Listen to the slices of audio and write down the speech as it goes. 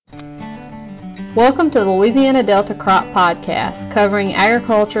Welcome to the Louisiana Delta Crop Podcast, covering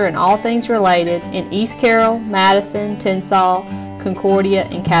agriculture and all things related in East Carroll, Madison, Tensas, Concordia,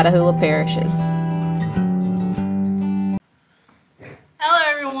 and Catahoula parishes. Hello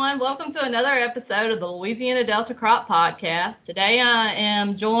everyone, welcome to another episode of the Louisiana Delta Crop Podcast. Today I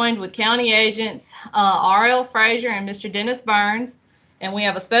am joined with County Agents R.L. Frazier and Mr. Dennis Burns, and we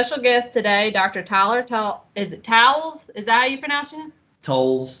have a special guest today, Dr. Tyler is it Towles? Is that how you pronounce it?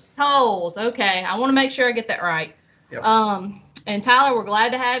 Tolles, okay. I want to make sure I get that right. Yep. And Tyler, we're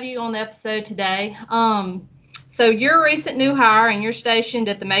glad to have you on the episode today. So you're a recent new hire and you're stationed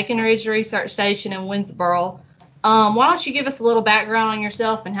at the Macon Ridge Research Station in Winnsboro. Why don't you give us a little background on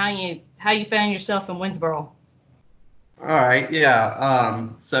yourself and how you found yourself in Winnsboro? All right, yeah.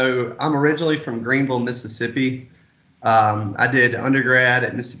 So I'm originally from Greenville, Mississippi. I did undergrad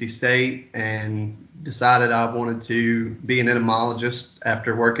at Mississippi State and decided I wanted to be an entomologist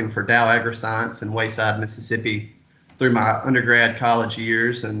after working for Dow AgriScience in Wayside, Mississippi through my undergrad college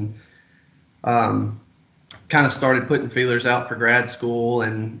years, and kind of started putting feelers out for grad school,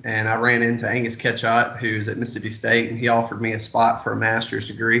 and I ran into Angus Ketchot, who's at Mississippi State, and he offered me a spot for a master's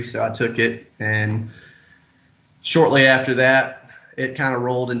degree, so I took it, and shortly after that, it kind of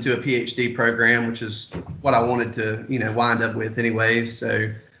rolled into a PhD program, which is what I wanted to, wind up with anyways.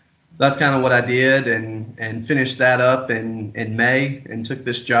 So that's kind of what I did, and finished that up in May, and took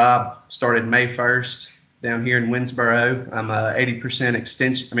this job, started May 1st down here in Winnsboro. I'm a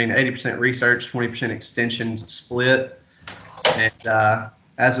 80% research, 20% extension split. And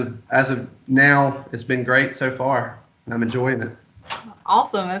as of now, it's been great so far, and I'm enjoying it.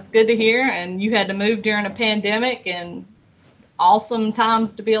 Awesome. That's good to hear. And you had to move during a pandemic, and awesome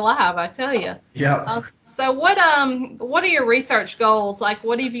times to be alive, I tell you. Yeah. So what are your research goals? Like,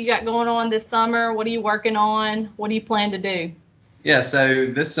 what have you got going on this summer? What are you working on? What do you plan to do? Yeah, so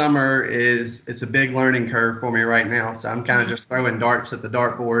this summer it's a big learning curve for me right now. So I'm kind of just throwing darts at the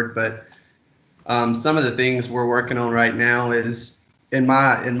dartboard. But some of the things we're working on right now is in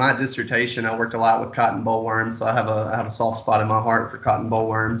my dissertation, I worked a lot with cotton bollworms. So I have a soft spot in my heart for cotton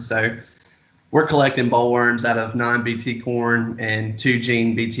bollworms. So we're collecting bollworms out of non-BT corn and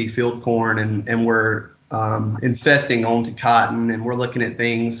 2-gene BT field corn, and we're infesting onto cotton, and we're looking at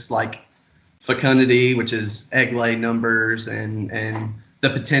things like fecundity, which is egg lay numbers, and the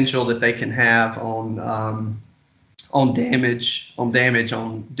potential that they can have on damage on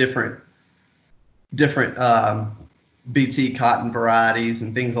different BT cotton varieties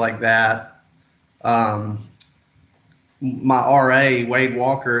and things like that. My RA, Wade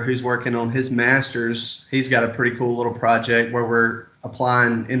Walker, who's working on his master's, he's got a pretty cool little project where we're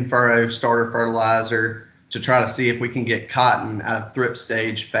applying in-furrow starter fertilizer to try to see if we can get cotton out of thrip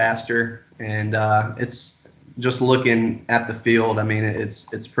stage faster. And it's just looking at the field, I mean,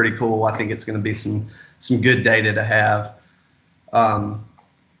 it's pretty cool. I think it's going to be some good data to have.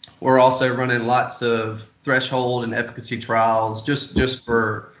 We're also running lots of threshold and efficacy trials just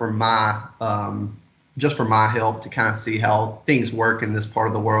for my help to kind of see how things work in this part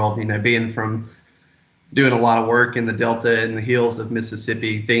of the world. Being from doing a lot of work in the Delta and the hills of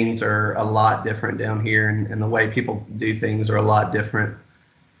Mississippi, things are a lot different down here, and the way people do things are a lot different.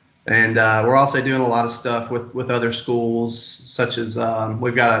 And we're also doing a lot of stuff with other schools, such as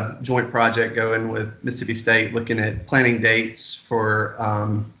we've got a joint project going with Mississippi State looking at planting dates for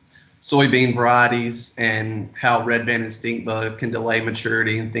soybean varieties and how red-banded stink bugs can delay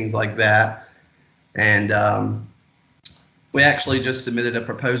maturity and things like that. And we actually just submitted a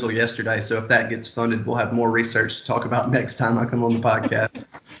proposal yesterday, so if that gets funded, we'll have more research to talk about next time I come on the podcast.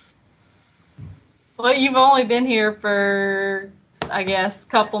 Well, you've only been here for, I guess,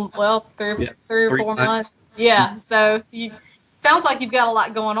 three or 4 months. Yeah, so sounds like you've got a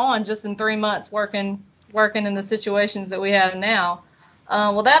lot going on just in 3 months working in the situations that we have now.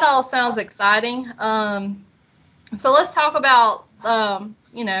 Well, that all sounds exciting. So let's talk about,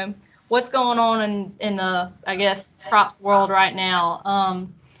 what's going on in the, I guess, crops world right now.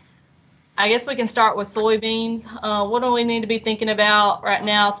 I guess we can start with soybeans. What do we need to be thinking about right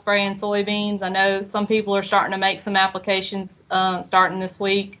now spraying soybeans? I know some people are starting to make some applications starting this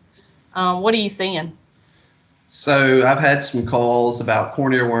week. What are you seeing? So I've had some calls about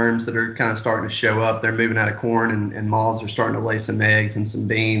corn earworms that are kind of starting to show up. They're moving out of corn, and moths are starting to lay some eggs and some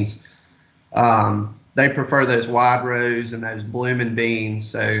beans. They prefer those wide rows and those blooming beans.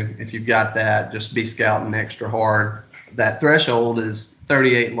 So if you've got that, just be scouting extra hard. That threshold is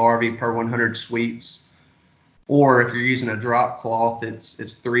 38 larvae per 100 sweeps. Or if you're using a drop cloth, it's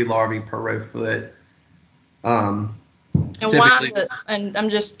 3 larvae per row foot. And I'm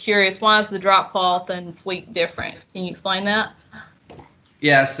just curious, why is the drop cloth and sweep different? Can you explain that?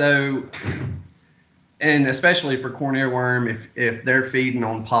 Yeah, so and especially for corn earworm, if they're feeding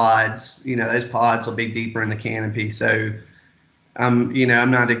on pods, those pods will be deeper in the canopy. So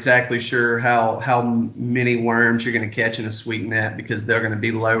I'm not exactly sure how many worms you're going to catch in a sweep net, because they're going to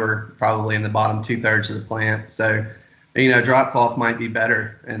be lower, probably in the bottom 2/3 of the plant. So, drop cloth might be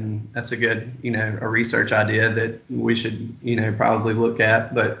better, and that's a good, a research idea that we should, probably look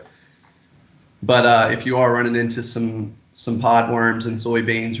at. But if you are running into some pod worms in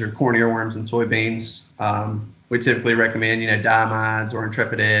soybeans, or corn earworms in soybeans, we typically recommend, diamides or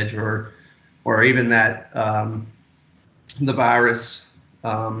Intrepid Edge, or even that the virus,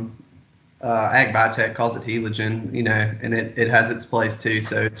 AgBiotech calls it Heligen, and it has its place too.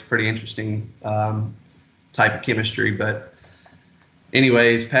 So it's pretty interesting type of chemistry. But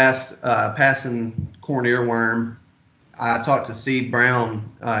anyways, passing corn earworm, I talked to Steve Brown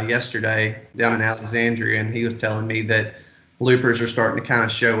yesterday down in Alexandria, and he was telling me that loopers are starting to kind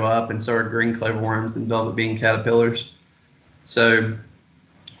of show up, and so are green clover worms and velvet bean caterpillars. So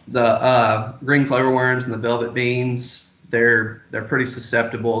the green clover worms and the velvet beans, they're pretty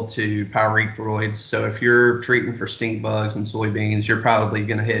susceptible to pyrethroids. So if you're treating for stink bugs and soybeans, you're probably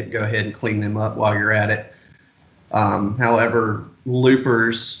going to go ahead and clean them up while you're at it. However,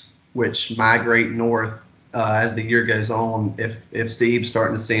 loopers, which migrate north as the year goes on, if Steve's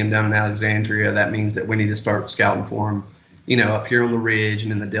starting to see them down in Alexandria, that means that we need to start scouting for them, up here on the ridge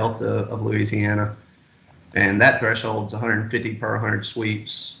and in the delta of Louisiana. And that threshold is 150 per 100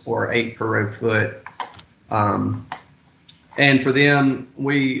 sweeps, or 8 per row foot. And for them,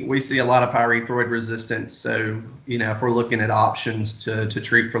 we see a lot of pyrethroid resistance. So, if we're looking at options to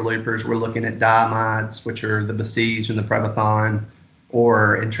treat for loopers, we're looking at diamides, which are the Besiege and the Prevathon,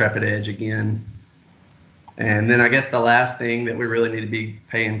 or Intrepid Edge again. And then I guess the last thing that we really need to be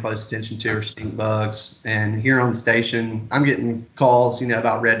paying close attention to are stink bugs. And here on the station, I'm getting calls,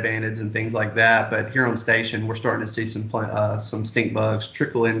 about red bandids and things like that. But here on the station, we're starting to see some stink bugs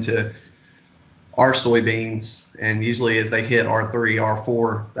trickle into our soybeans. And usually as they hit R3,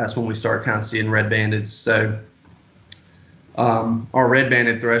 R4, that's when we start kind of seeing red bandids. So our red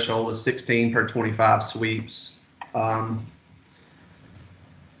banded threshold is 16 per 25 sweeps.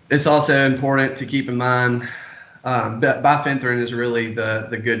 It's also important to keep in mind bifenthrin is really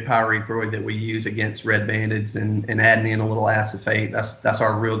the good pyrethroid that we use against red bandids, and adding in a little acephate, that's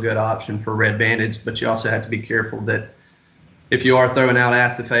our real good option for red bandids. But you also have to be careful that if you are throwing out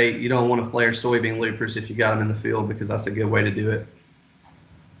acephate, you don't want to flare soybean loopers if you got them in the field, because that's a good way to do it.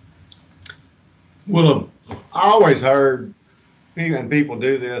 Well, I always heard, and people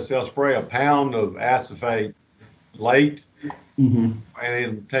do this, they'll spray a pound of acephate late, and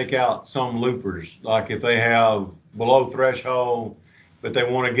then take out some loopers. Like if they have below threshold, but they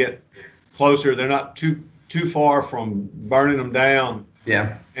want to get closer, they're not too far from burning them down.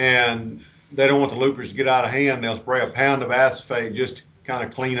 Yeah. And they don't want the loopers to get out of hand. They'll spray a pound of acephate just to kind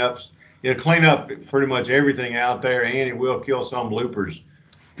of clean up. It'll clean up pretty much everything out there, and it will kill some loopers.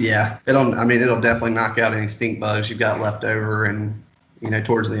 Yeah, it'll definitely knock out any stink bugs you've got left over, and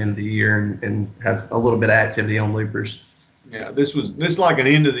towards the end of the year, and have a little bit of activity on loopers. Yeah, this is like an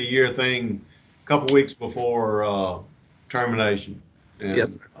end of the year thing, a couple weeks before termination. And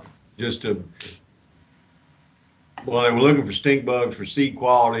yes. Well, they were looking for stink bugs for seed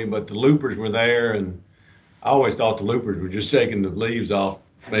quality, but the loopers were there, and I always thought the loopers were just taking the leaves off,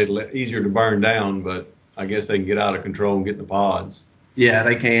 made it easier to burn down, but I guess they can get out of control and get in the pods. Yeah,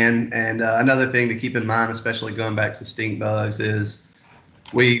 they can. And another thing to keep in mind, especially going back to stink bugs, is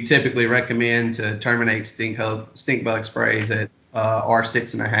we typically recommend to terminate stink bug sprays at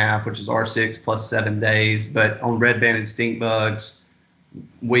R6.5, which is R6 plus 7 days. But on red banded stink bugs,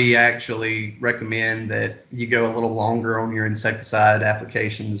 we actually recommend that you go a little longer on your insecticide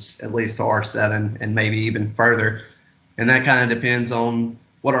applications, at least to R7, and maybe even further. And that kind of depends on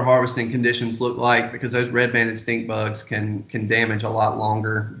what our harvesting conditions look like, because those red banded stink bugs can damage a lot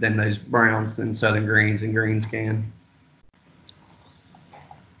longer than those browns and southern greens and greens can.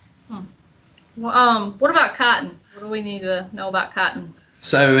 Well, what about cotton? What do we need to know about cotton?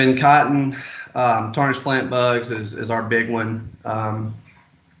 So in cotton, tarnished plant bugs is our big one.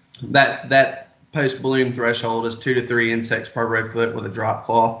 That post-bloom threshold is 2 to 3 insects per row foot with a drop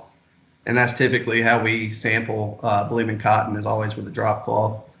cloth. And that's typically how we sample blooming cotton, is always with a drop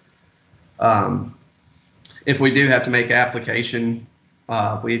cloth. If we do have to make application,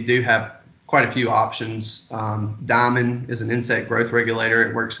 we do have quite a few options. Diamond is an insect growth regulator.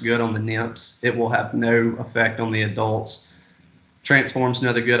 It works good on the nymphs. It will have no effect on the adults. Transform's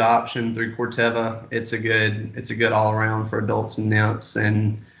another good option through Corteva. It's a good all around for adults and nymphs,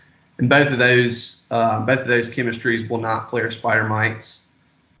 and both of those chemistries will not flare spider mites.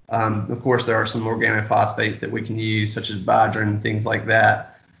 Of course, there are some organophosphates that we can use, such as Bidrin, things like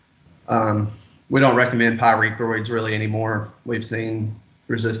that. We don't recommend pyrethroids really anymore. We've seen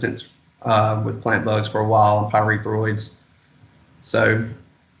resistance with plant bugs for a while on pyrethroids. So,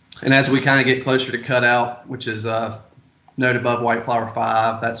 and as we kind of get closer to cutout, which is note above white flower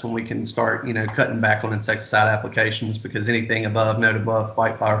 5, that's when we can start, cutting back on insecticide applications, because anything above note above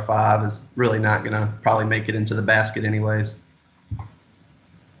white flower 5 is really not going to probably make it into the basket anyways.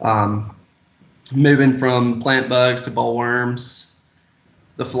 Moving from plant bugs to bollworms,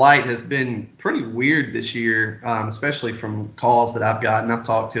 the flight has been pretty weird this year, especially from calls that I've gotten. I've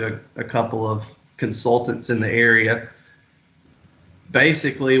talked to a couple of consultants in the area.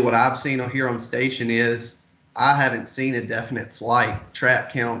 Basically, what I've seen here on station is I haven't seen a definite flight.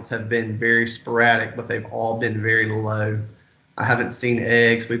 Trap counts have been very sporadic, but they've all been very low. I haven't seen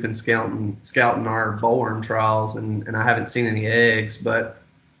eggs. We've been scouting our bollworm trials, and I haven't seen any eggs, but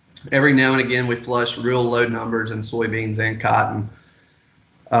every now and again we flush real low numbers in soybeans and cotton.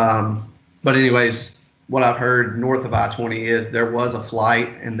 But anyways, what I've heard north of I-20 is there was a flight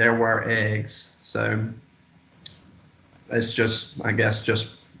and there were eggs. So it's just, I guess,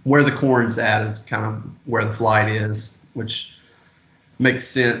 just where the corn's at is kind of where the flight is, which makes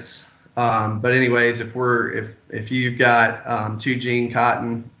sense. But anyways, if you've got 2 gene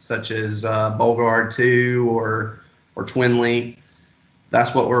cotton, such as Bollgard 2 or Twin Link,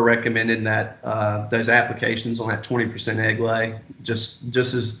 that's what we're recommending, that those applications on that 20% egg lay, just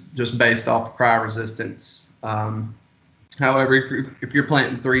based off cryo resistance. However, if you're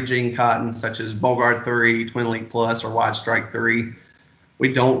planting 3 gene cotton, such as Bollgard 3, Twin Link Plus, or Wide Strike 3,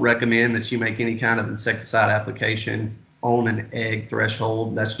 we don't recommend that you make any kind of insecticide application on an egg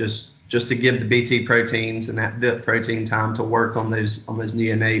threshold. That's just to give the BT proteins and that VIP protein time to work on those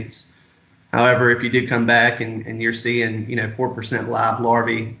neonates. However, if you do come back and you're seeing 4% live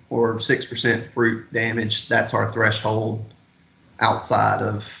larvae or 6% fruit damage, that's our threshold outside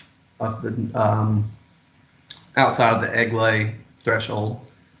of the egg lay threshold.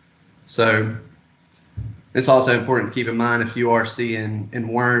 So it's also important to keep in mind, if you are seeing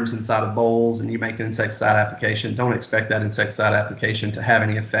worms inside of bowls and you make an insecticide application, don't expect that insecticide application to have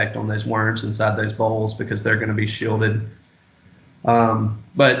any effect on those worms inside those bowls, because they're going to be shielded.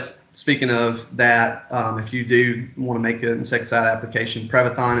 But speaking of that, if you do want to make an insecticide application,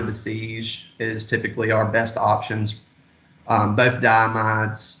 Prevathon and Besiege is typically our best options. Both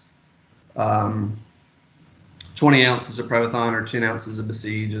diamides, 20 ounces of Prevathon or 10 ounces of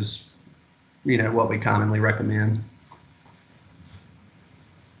Besiege is, what we commonly recommend.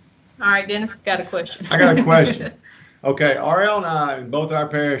 All right, Dennis, got a question. I got a question. Okay, RL and I, in both our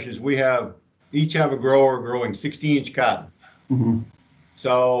parishes, we each have a grower growing 60-inch cotton. Mm-hmm.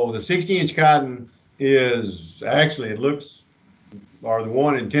 So the 60-inch cotton is actually, the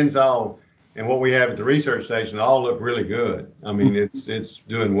one in Tensile and what we have at the research station all look really good. I mean, it's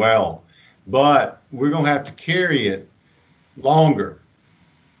doing well, but we're going to have to carry it longer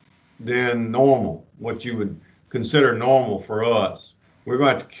than normal, what you would consider normal for us. We're going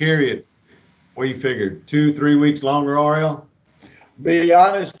to have to carry it, what you figured, 2-3 weeks longer, RL? Be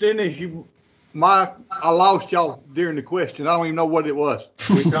honest, Dennis, I lost y'all during the question. I don't even know what it was.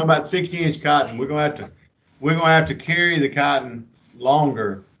 We're talking about 60-inch cotton. We're going to have to carry the cotton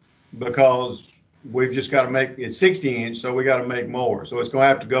longer, because we've just got to make it 60-inch, so we got to make more. So it's going to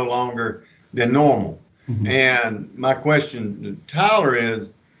have to go longer than normal. Mm-hmm. And my question to Tyler is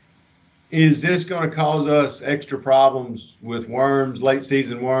this going to cause us extra problems with worms, late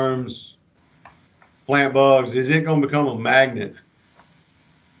season worms, plant bugs? Is it going to become a magnet?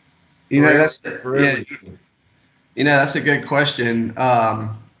 That's a good question. I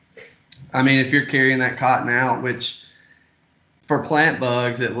mean, if you're carrying that cotton out, which for plant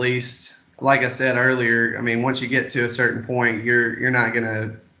bugs, at least, like I said earlier, I mean, once you get to a certain point, you're not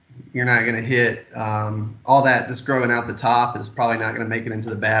gonna hit all that just growing out the top is probably not gonna make it into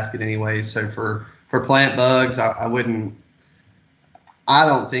the basket anyway. So for plant bugs, I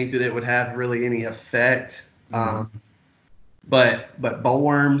don't think that it would have really any effect. But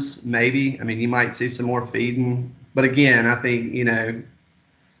bollworms, maybe. I mean, you might see some more feeding. But again, I think,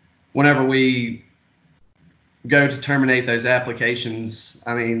 whenever we go to terminate those applications,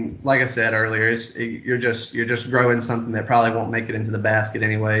 I mean, like I said earlier, you're just growing something that probably won't make it into the basket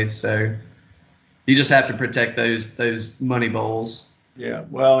anyway. So you just have to protect those money bowls. Yeah,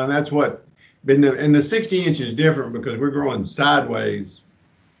 well, and that's what. And the 60 inch is different because we're growing sideways.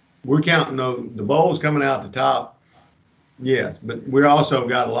 We're counting the bowls coming out the top. Yes, but we also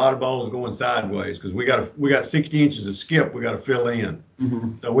got a lot of bowls going sideways because we got 60 inches of skip we got to fill in.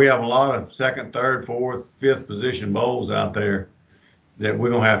 Mm-hmm. So we have a lot of second, third, fourth, fifth position bowls out there that we're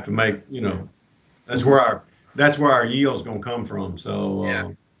gonna have to make. That's where our yield's gonna come from.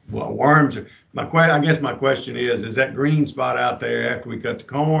 So well, worms. I guess my question is that green spot out there after we cut the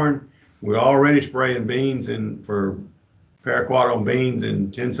corn? We're already spraying beans for paraquat on beans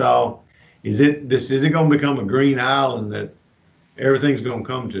and Tinsol. Is it going to become a green island that everything's going to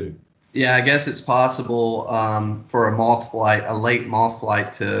come to? Yeah, I guess it's possible for a late moth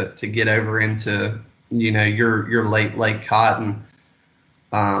flight to get over into your late cotton.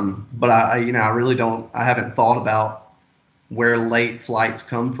 But I really don't. I haven't thought about where late flights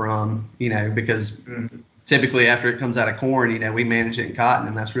come from. Because typically after it comes out of corn, we manage it in cotton,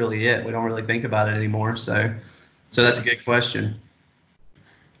 and that's really it. We don't really think about it anymore. So that's a good question.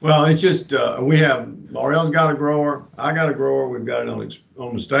 Well, it's just L'Oreal's got a grower. I got a grower. We've got it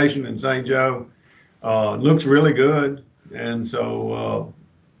on the station in St. Joe. It looks really good, and so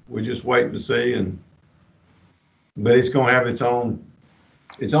we're just waiting to see. But it's going to have its own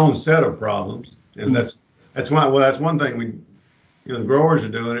set of problems, and that's one thing the growers are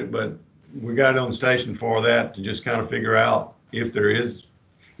doing it, but we got it on the station for that to just kind of figure out if there is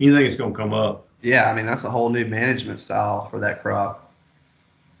anything that's going to come up. Yeah, I mean that's a whole new management style for that crop.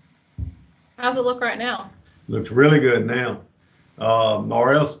 How's it look right now? Looks really good now.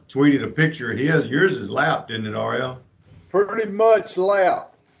 RL tweeted a picture. Yours is lapped, isn't it, RL? Pretty much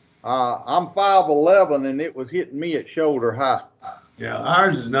lapped. I'm 5'11", and it was hitting me at shoulder high. Yeah,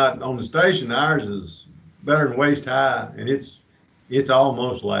 ours is not on the station. Ours is better than waist high, and it's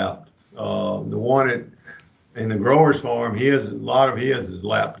almost lapped. The one in the grower's farm, a lot of his is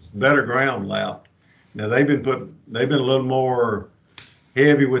lapped. It's better ground lapped. Now they've been a little more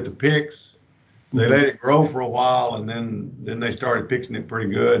heavy with the picks. They let it grow for a while, and then they started picking it pretty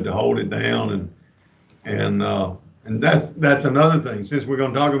good to hold it down, and that's another thing. Since we're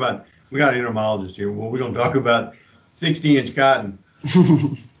going to talk about, we got an entomologist here. Well, we're going to talk about 60-inch cotton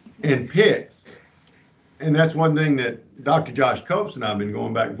and picks, and that's one thing that Dr. Josh Copes and I've been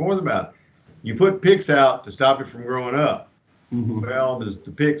going back and forth about. You put picks out to stop it from growing up. Well, does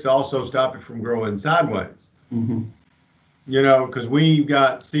the picks also stop it from growing sideways? Because we've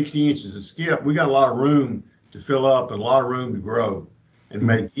got 60 inches of skip. We got a lot of room to fill up and a lot of room to grow and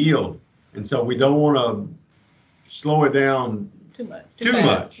make yield. And so we don't want to slow it down too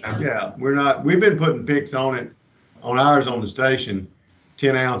much. Yeah, we've been putting picks on ours on the station,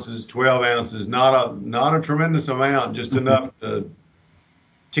 10 ounces, 12 ounces, not a tremendous amount, just enough to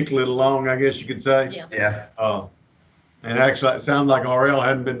tickle it along, I guess you could say. Yeah. And actually, it sounds like RL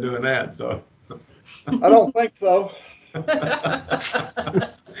hadn't been doing that, so. I don't think so. You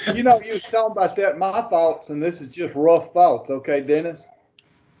was talking about that. My thoughts, and this is just rough thoughts, okay, Dennis?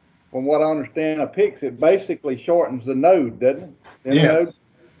 From what I understand of picks, it basically shortens the node, doesn't it? Yeah.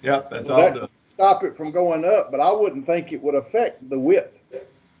 Yep, that's all it does. Stop it from going up, but I wouldn't think it would affect the width.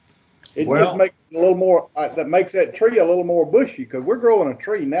 It just makes it a little more. That makes that tree a little more bushy because we're growing a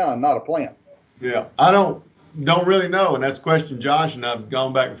tree now and not a plant. Yeah, I don't really know, and that's a question Josh and I've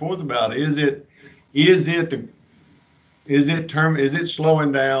gone back and forth about. Is it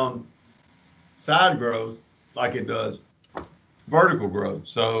slowing down side growth like it does vertical growth?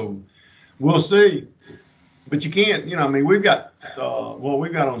 So we'll see. But you can't, we've got what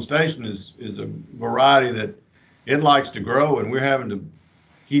we've got on station is a variety that it likes to grow, and we're having to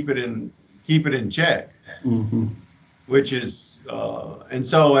keep it in check, which is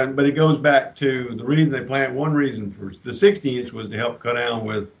but it goes back to the reason they plant. One reason for the 60-inch was to help cut down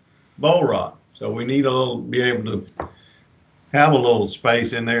with boll rot. So we need be able to have a little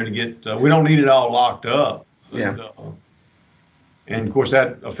space in there to get. We don't need it all locked up. But, and of course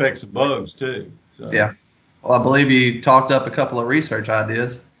that affects the bugs too. So. Yeah. Well, I believe you talked up a couple of research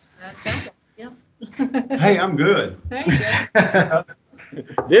ideas. That sounds like, yeah. Hey, I'm good. Hey, yes.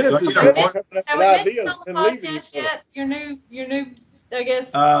 Dennis is good Have at we ideas mentioned on the and leaving podcast yet? Your new, I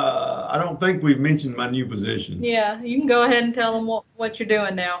guess. I don't think we've mentioned my new position. Yeah, you can go ahead and tell them what you're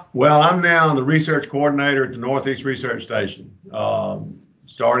doing now. Well, I'm now the research coordinator at the Northeast Research Station.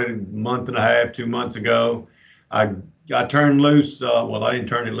 Started a month and a half, 2 months ago. I turned loose. I didn't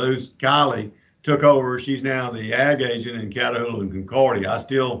turn it loose. Kylie took over. She's now the ag agent in Catahoula and Concordia. I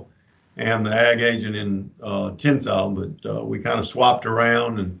still am the ag agent in Tinsol, but we kind of swapped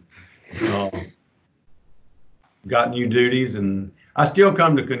around and got new duties. And I still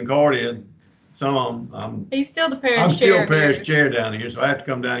come to Concordia. He's still the parish chair. I'm still parish chair down here, so I have to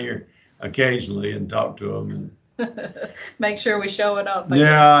come down here occasionally and talk to them. Make sure we show it up.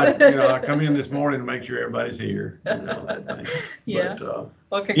 I come in this morning to make sure everybody's here. That thing. Yeah.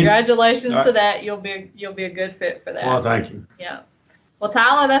 Well, congratulations to that. You'll be a good fit for that. Well, thank you. Yeah. Well,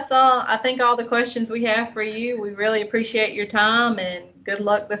 Tyler, that's all. I think all the questions we have for you. We really appreciate your time, and good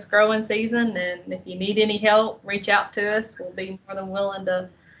luck this growing season. And if you need any help, reach out to us. We'll be more than willing to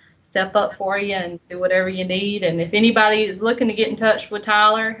step up for you and do whatever you need. And if anybody is looking to get in touch with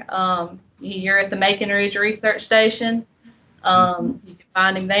Tyler, you're at the Macon Ridge Research Station. You can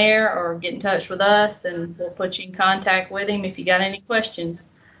find him there or get in touch with us, and we'll put you in contact with him if you got any questions.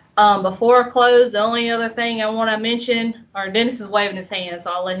 Before I close, the only other thing I want to mention, or Dennis is waving his hand,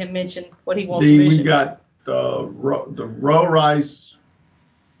 so I'll let him mention what he wants to mention. We got the row rice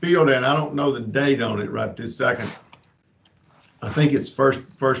field, and I don't know the date on it right this second. I think it's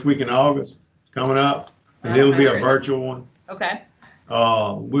first week in August. It's coming up, and it'll be a virtual one. Okay.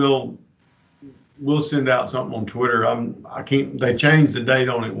 We'll send out something on Twitter. They changed the date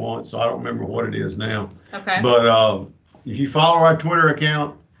on it once, so I don't remember what it is now. Okay. But if you follow our Twitter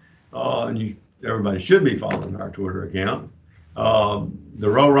account, and everybody should be following our Twitter account, the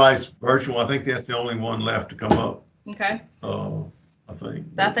row rice virtual, I think that's the only one left to come up. Okay. I think.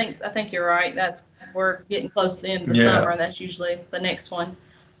 I think you're right. That we're getting close to the end of the summer, and that's usually the next one.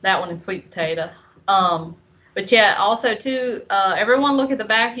 That one in sweet potato. But yeah, also too, everyone look at the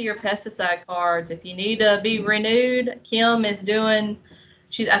back of your pesticide cards. If you need to be renewed, Kim is doing.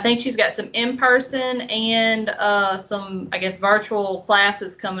 I think she's got some in-person and some, I guess, virtual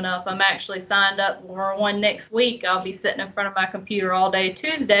classes coming up. I'm actually signed up for one next week. I'll be sitting in front of my computer all day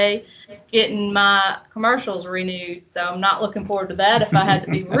Tuesday getting my commercials renewed. So I'm not looking forward to that, if I had to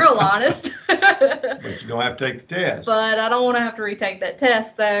be real honest. But you don't have to take the test. But I don't want to have to retake that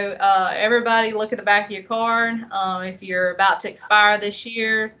test. So everybody look at the back of your card. If you're about to expire this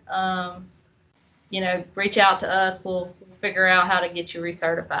year, reach out to us. We'll figure out how to get you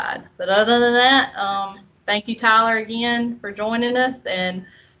recertified. But other than that, thank you, Tyler, again for joining us, and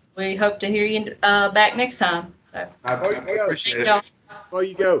we hope to hear you back next time. So I appreciate it. Before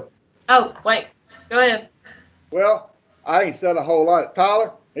you go. Oh, wait. Go ahead. Well, I ain't said a whole lot.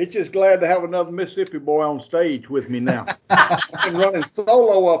 Tyler, it's just glad to have another Mississippi boy on stage with me now. I've been running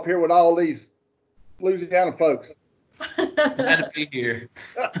solo up here with all these Louisiana folks. Glad to be here.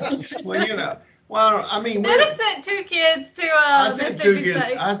 Well, I mean, Dennis sent 2 kids to Mississippi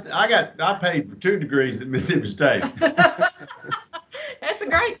State. I paid for 2 degrees at Mississippi State. That's a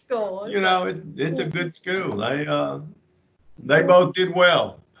great school. It's a good school. They both did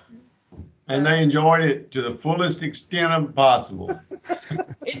well, and they enjoyed it to the fullest extent possible.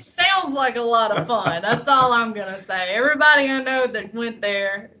 It sounds like a lot of fun. That's all I'm gonna say. Everybody I know that went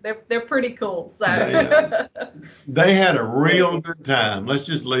there, they're pretty cool. So they had a real good time. Let's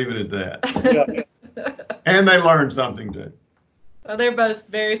just leave it at that. And they learned something too. Well, they're both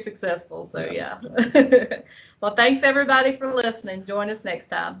very successful. So yeah. Well, thanks everybody for listening. Join us next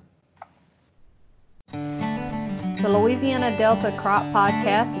time. The Louisiana Delta Crop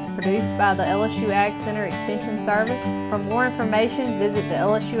Podcast is produced by the LSU Ag Center Extension Service. For more information, visit the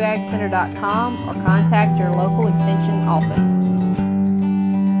lsuagcenter.com or contact your local extension office.